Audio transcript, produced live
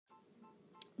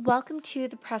Welcome to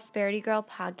the Prosperity Girl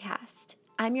podcast.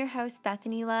 I'm your host,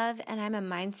 Bethany Love, and I'm a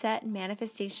mindset and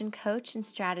manifestation coach and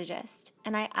strategist.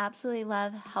 And I absolutely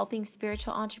love helping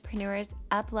spiritual entrepreneurs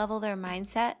up-level their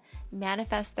mindset,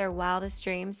 manifest their wildest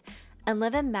dreams, and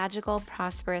live a magical,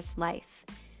 prosperous life.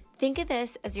 Think of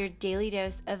this as your daily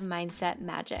dose of mindset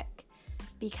magic.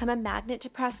 Become a magnet to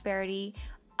prosperity,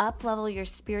 up-level your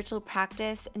spiritual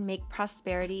practice, and make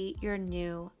prosperity your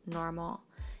new normal.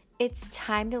 It's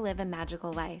time to live a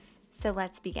magical life. So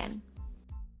let's begin.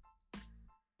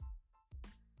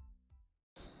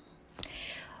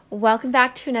 Welcome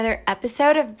back to another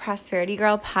episode of Prosperity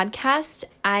Girl podcast.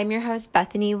 I'm your host,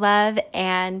 Bethany Love,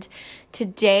 and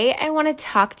today I want to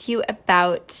talk to you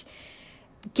about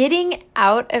getting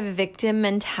out of victim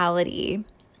mentality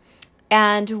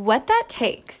and what that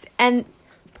takes. And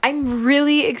I'm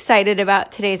really excited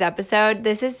about today's episode.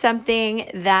 This is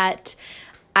something that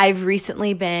I've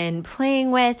recently been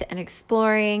playing with and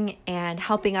exploring and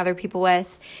helping other people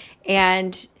with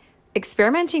and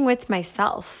experimenting with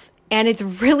myself. And it's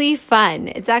really fun.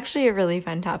 It's actually a really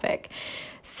fun topic.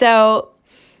 So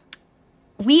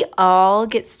we all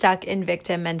get stuck in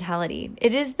victim mentality.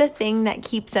 It is the thing that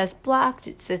keeps us blocked.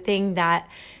 It's the thing that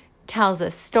tells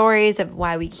us stories of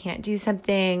why we can't do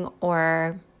something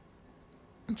or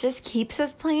just keeps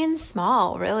us playing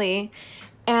small, really.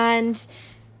 And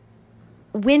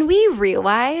when we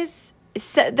realize,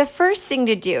 the first thing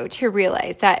to do to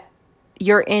realize that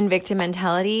you're in victim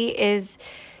mentality is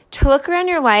to look around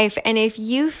your life, and if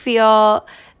you feel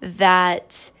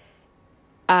that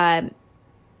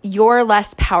you're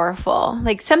less powerful,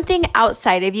 like something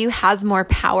outside of you has more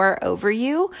power over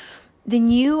you, then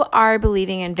you are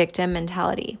believing in victim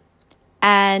mentality.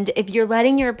 And if you're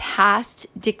letting your past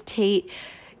dictate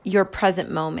your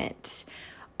present moment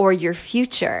or your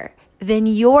future, then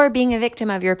you're being a victim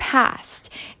of your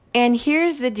past. And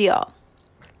here's the deal.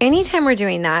 Anytime we're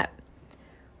doing that,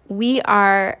 we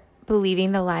are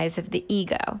believing the lies of the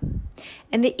ego.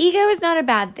 And the ego is not a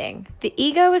bad thing. The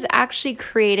ego is actually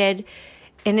created,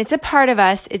 and it's a part of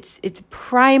us. It's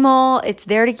primal. It's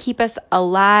there to keep us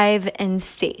alive and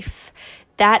safe.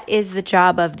 That is the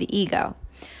job of the ego.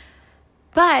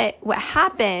 But what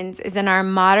happens is in our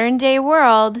modern day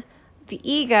world, the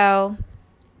ego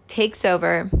takes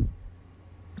over,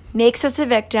 makes us a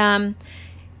victim,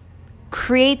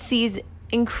 creates these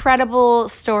incredible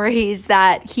stories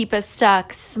that keep us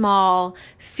stuck, small,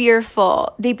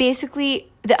 fearful. They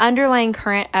basically, the underlying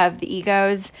current of the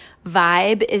ego's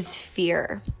vibe is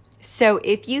fear. So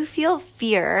if you feel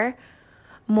fear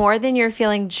more than you're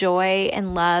feeling joy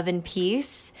and love and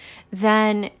peace,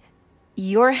 then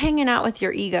you're hanging out with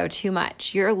your ego too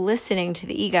much. You're listening to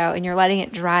the ego and you're letting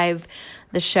it drive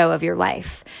the show of your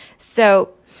life.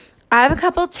 So I have a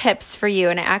couple tips for you,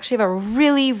 and I actually have a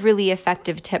really, really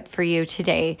effective tip for you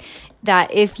today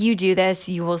that if you do this,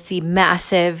 you will see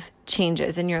massive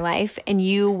changes in your life, and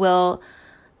you will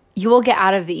get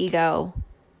out of the ego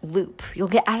loop. You'll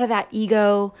get out of that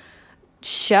ego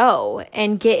show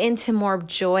and get into more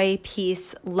joy,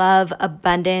 peace, love,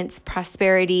 abundance,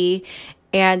 prosperity,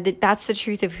 and that's the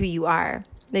truth of who you are.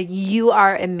 That you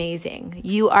are amazing.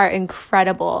 You are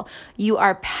incredible. You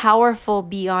are powerful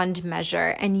beyond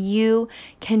measure, and you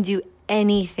can do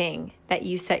anything that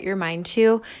you set your mind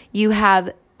to. You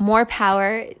have more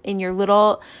power in your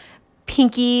little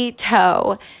pinky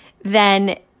toe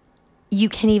than you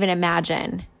can even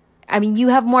imagine. I mean, you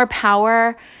have more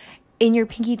power in your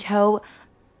pinky toe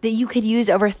that you could use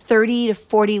over 30 to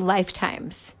 40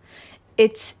 lifetimes.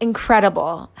 It's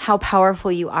incredible how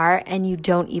powerful you are, and you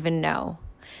don't even know.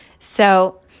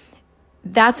 So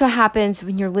that's what happens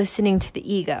when you're listening to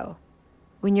the ego,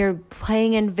 when you're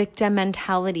playing in victim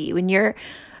mentality, when you're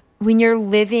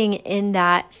living in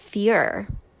that fear.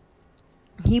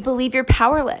 You believe you're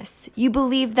powerless. You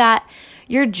believe that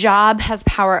your job has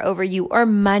power over you, or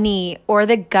money, or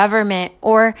the government,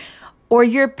 or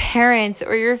your parents,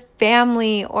 or your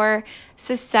family, or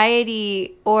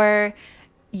society, or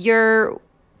your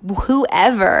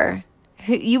whoever.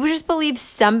 You would just believe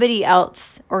somebody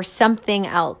else or something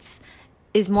else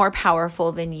is more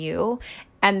powerful than you.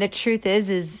 And the truth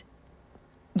is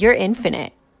you're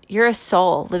infinite. You're a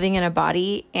soul living in a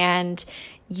body, and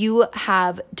you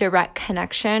have direct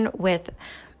connection with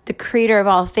the creator of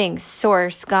all things,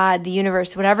 source, God, the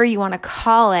universe, whatever you want to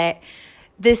call it.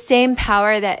 The same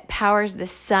power that powers the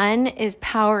sun is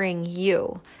powering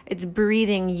you. It's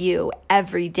breathing you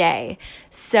every day.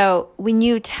 So when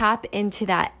you tap into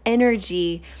that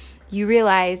energy, you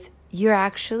realize you're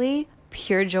actually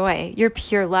pure joy. You're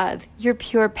pure love. You're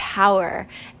pure power.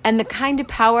 And the kind of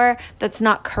power that's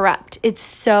not corrupt. It's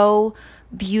so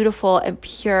beautiful and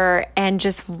pure and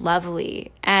just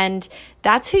lovely. And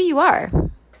that's who you are.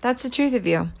 That's the truth of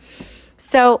you.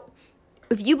 So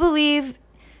if you believe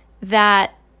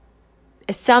that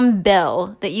some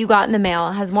bill that you got in the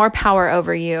mail has more power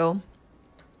over you,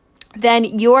 then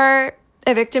you're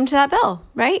a victim to that bill,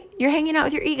 right? You're hanging out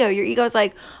with your ego. Your ego's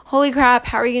like, holy crap,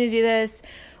 how are you going to do this?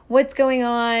 What's going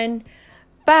on?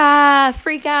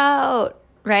 Freak out,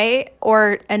 right?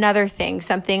 Or another thing,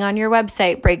 something on your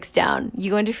website breaks down.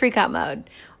 You go into freak out mode,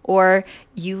 or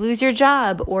you lose your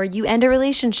job, or you end a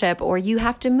relationship, or you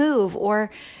have to move,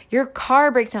 or your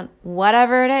car breaks down,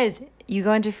 whatever it is, you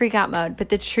go into freak out mode. But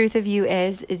the truth of you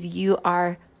is you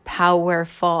are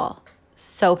powerful,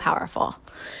 so powerful.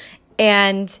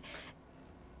 And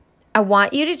I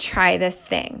want you to try this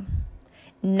thing.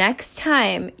 Next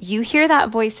time you hear that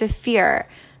voice of fear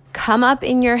come up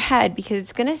in your head, because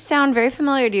it's going to sound very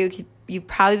familiar to you. You've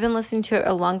probably been listening to it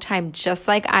a long time, just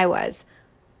like I was.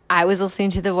 I was listening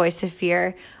to the voice of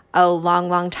fear a long,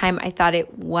 long time. I thought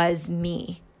it was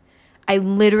me. I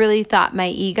literally thought my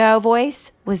ego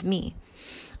voice was me.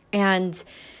 And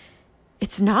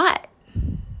it's not.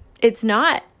 It's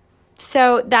not.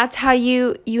 So that's how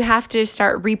you have to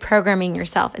start reprogramming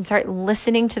yourself and start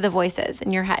listening to the voices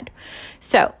in your head.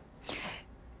 So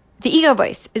the ego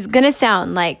voice is going to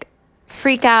sound like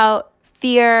freak out,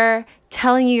 fear,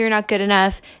 telling you you're not good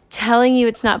enough, telling you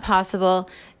it's not possible,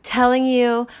 telling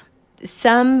you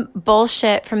some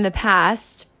bullshit from the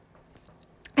past.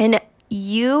 And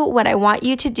what I want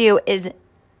you to do is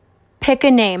pick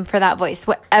a name for that voice,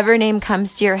 whatever name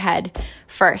comes to your head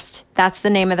first. That's the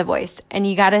name of the voice. And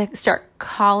you got to start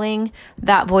calling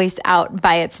that voice out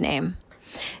by its name.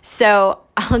 So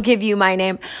I'll give you my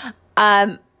name.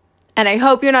 And I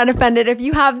hope you're not offended if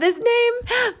you have this name,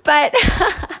 but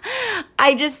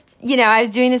I just, I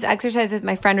was doing this exercise with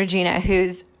my friend Regina,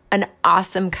 who's an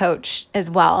awesome coach as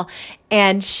well.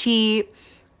 And she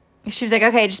was like,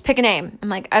 okay, just pick a name. I'm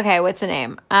like, okay, what's the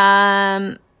name?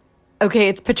 Okay,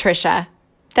 it's Patricia.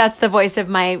 That's the voice of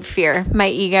my fear. My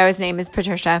ego's name is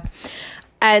Patricia.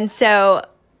 And so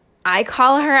I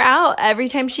call her out every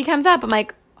time she comes up. I'm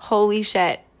like, holy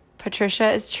shit, Patricia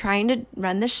is trying to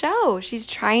run the show. She's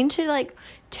trying to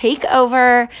take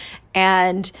over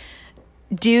and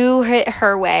do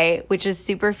her way, which is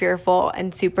super fearful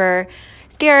and super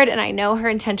scared. And I know her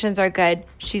intentions are good.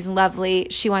 She's lovely.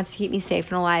 She wants to keep me safe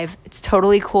and alive. It's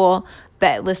totally cool.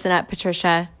 But listen up,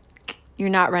 Patricia. You're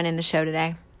not running the show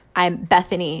today.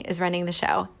 Bethany is running the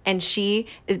show, and she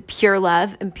is pure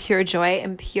love and pure joy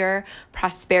and pure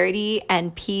prosperity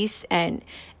and peace and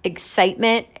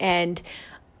excitement and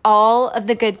all of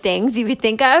the good things you would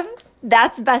think of.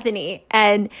 That's Bethany.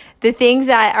 And the things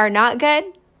that are not good,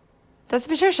 that's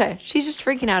Patricia. She's just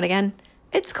freaking out again.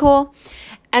 It's cool.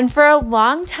 And for a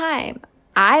long time,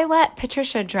 I let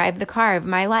Patricia drive the car of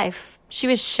my life. She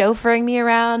was chauffeuring me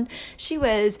around. She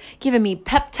was giving me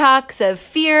pep talks of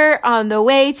fear on the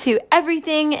way to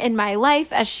everything in my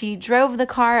life as she drove the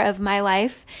car of my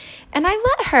life. And I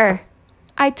let her.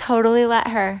 I totally let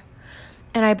her.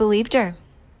 And I believed her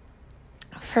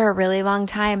for a really long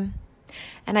time.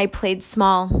 And I played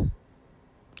small.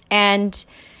 And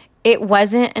it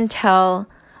wasn't until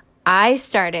I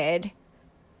started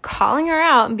calling her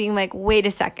out and being like, wait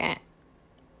a second,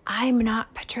 I'm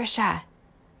not Patricia.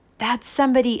 That's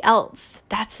somebody else.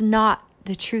 That's not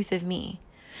the truth of me.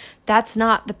 That's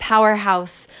not the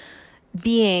powerhouse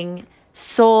being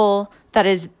soul that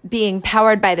is being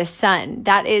powered by the sun.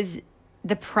 That is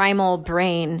the primal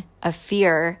brain of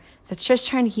fear that's just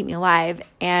trying to keep me alive.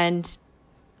 And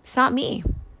it's not me.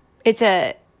 It's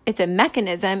a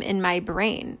mechanism in my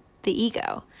brain, the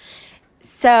ego.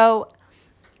 So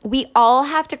we all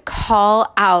have to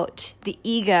call out the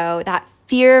ego, that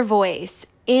fear voice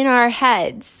in our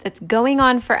heads that's going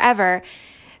on forever.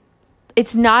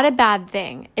 It's not a bad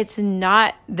thing. It's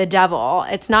not the devil.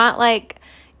 It's not like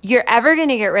you're ever going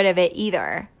to get rid of it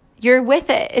either. You're with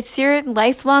it. It's your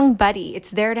lifelong buddy. It's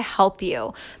there to help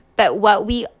you. But what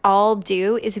we all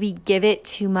do is we give it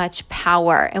too much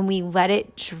power and we let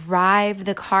it drive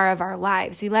the car of our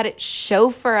lives. We let it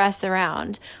chauffeur us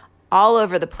around all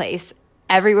over the place,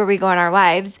 everywhere we go in our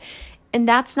lives. And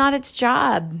that's not its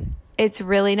job. It's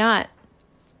really not.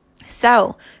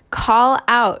 So call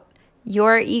out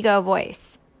your ego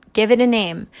voice, give it a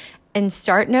name, and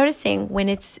start noticing when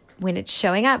it's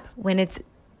showing up, when it's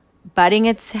butting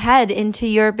its head into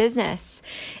your business,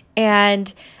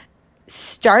 and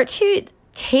start to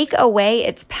take away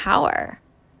its power.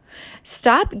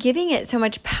 Stop giving it so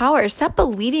much power. Stop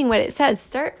believing what it says.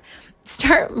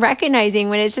 Start recognizing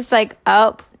when it's just like,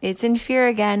 oh, it's in fear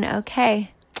again.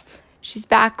 Okay, she's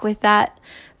back with that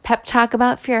pep talk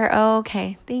about fear. Oh,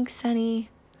 okay. Thanks, Sunny.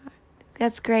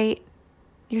 That's great.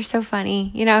 You're so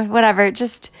funny. Whatever.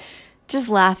 Just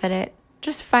laugh at it.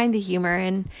 Just find the humor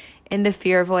in the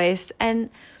fear voice, and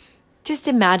just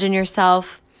imagine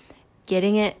yourself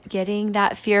getting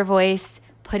that fear voice,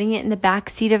 putting it in the back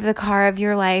seat of the car of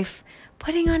your life,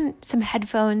 putting on some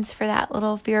headphones for that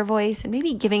little fear voice, and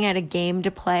maybe giving it a game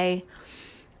to play.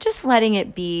 Just letting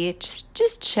it be.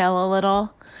 Just chill a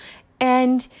little.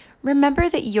 And remember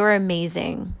that you're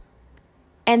amazing.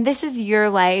 And this is your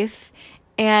life.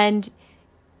 And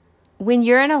when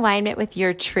you're in alignment with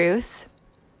your truth,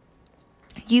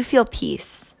 you feel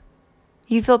peace.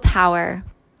 You feel power.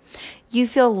 You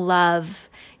feel love.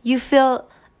 You feel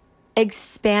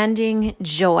expanding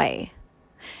joy.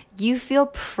 You feel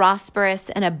prosperous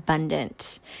and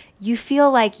abundant. You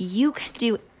feel like you can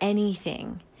do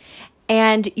anything.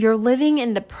 And you're living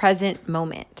in the present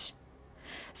moment.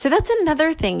 So that's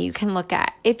another thing you can look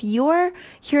at. If you're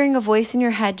hearing a voice in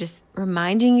your head just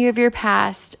reminding you of your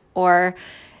past or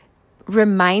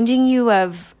reminding you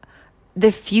of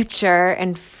the future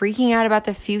and freaking out about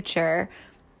the future,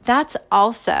 that's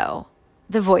also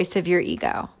the voice of your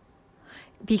ego.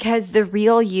 Because the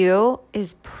real you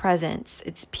is presence.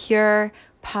 It's pure,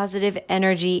 positive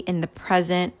energy in the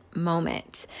present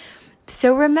moment.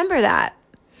 So remember that.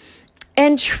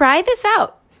 And try this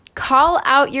out. Call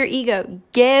out your ego.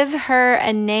 Give her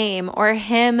a name or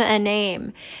him a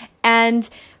name. And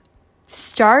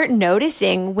start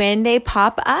noticing when they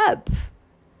pop up.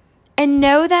 And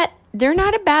know that they're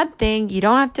not a bad thing. You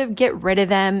don't have to get rid of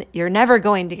them. You're never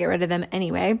going to get rid of them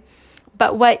anyway.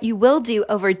 But what you will do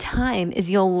over time is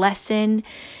you'll lessen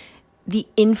the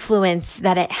influence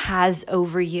that it has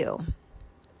over you.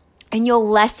 And you'll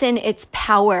lessen its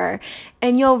power.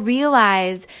 And you'll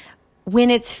realize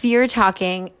when it's fear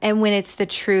talking and when it's the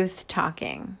truth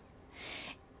talking.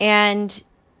 And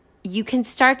you can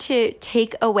start to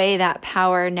take away that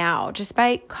power now just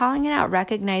by calling it out,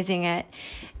 recognizing it.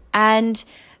 And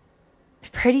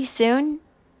pretty soon,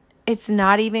 it's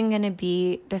not even going to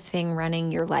be the thing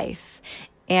running your life.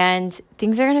 And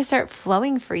things are going to start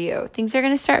flowing for you. Things are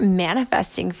going to start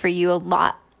manifesting for you a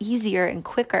lot easier and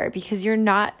quicker because you're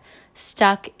not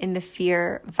stuck in the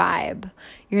fear vibe.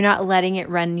 You're not letting it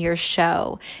run your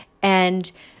show. And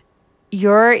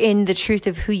you're in the truth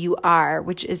of who you are,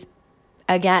 which is,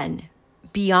 again,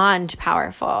 beyond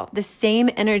powerful. The same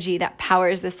energy that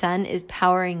powers the sun is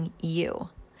powering you.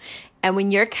 And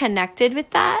when you're connected with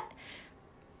that,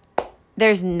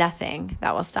 there's nothing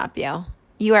that will stop you.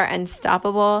 You are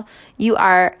unstoppable. You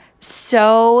are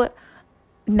so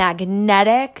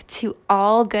magnetic to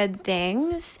all good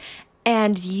things.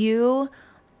 And you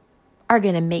are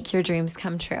going to make your dreams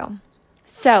come true.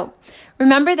 So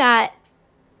remember that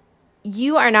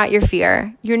you are not your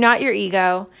fear. You're not your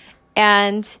ego.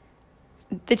 And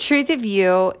the truth of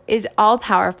you is all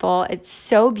powerful. It's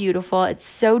so beautiful. It's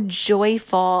so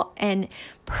joyful and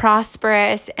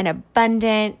prosperous and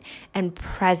abundant and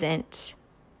present.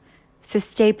 So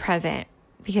stay present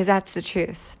because that's the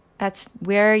truth. That's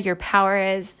where your power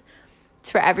is.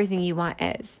 It's where everything you want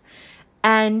is.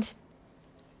 And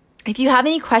if you have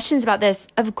any questions about this,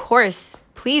 of course,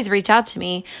 please reach out to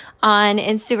me on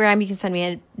Instagram. You can send me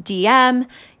a DM.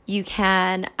 You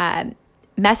can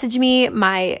message me.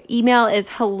 My email is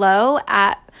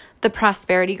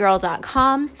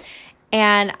hello@theprosperitygirl.com.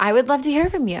 And I would love to hear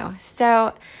from you.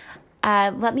 So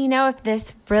let me know if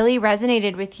this really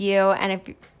resonated with you.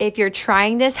 And if you're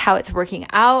trying this, how it's working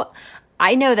out.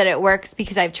 I know that it works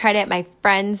because I've tried it. My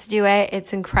friends do it.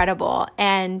 It's incredible.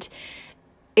 And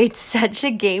it's such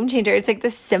a game changer. It's like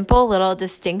this simple little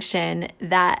distinction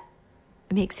that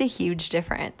makes a huge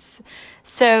difference.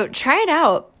 So try it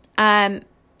out. And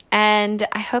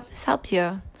I hope this helped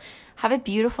you. Have a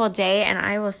beautiful day, and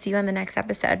I will see you on the next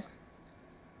episode.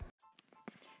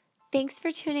 Thanks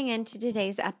for tuning in to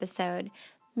today's episode.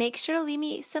 Make sure to leave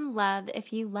me some love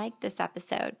if you liked this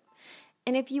episode.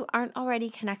 And if you aren't already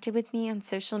connected with me on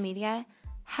social media,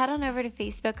 head on over to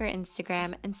Facebook or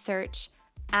Instagram and search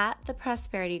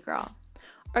 @theprosperitygirl,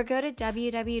 or go to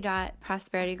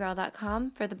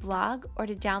www.prosperitygirl.com for the blog or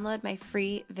to download my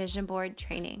free vision board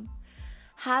training.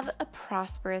 Have a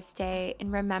prosperous day,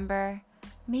 and remember,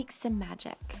 make some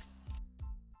magic.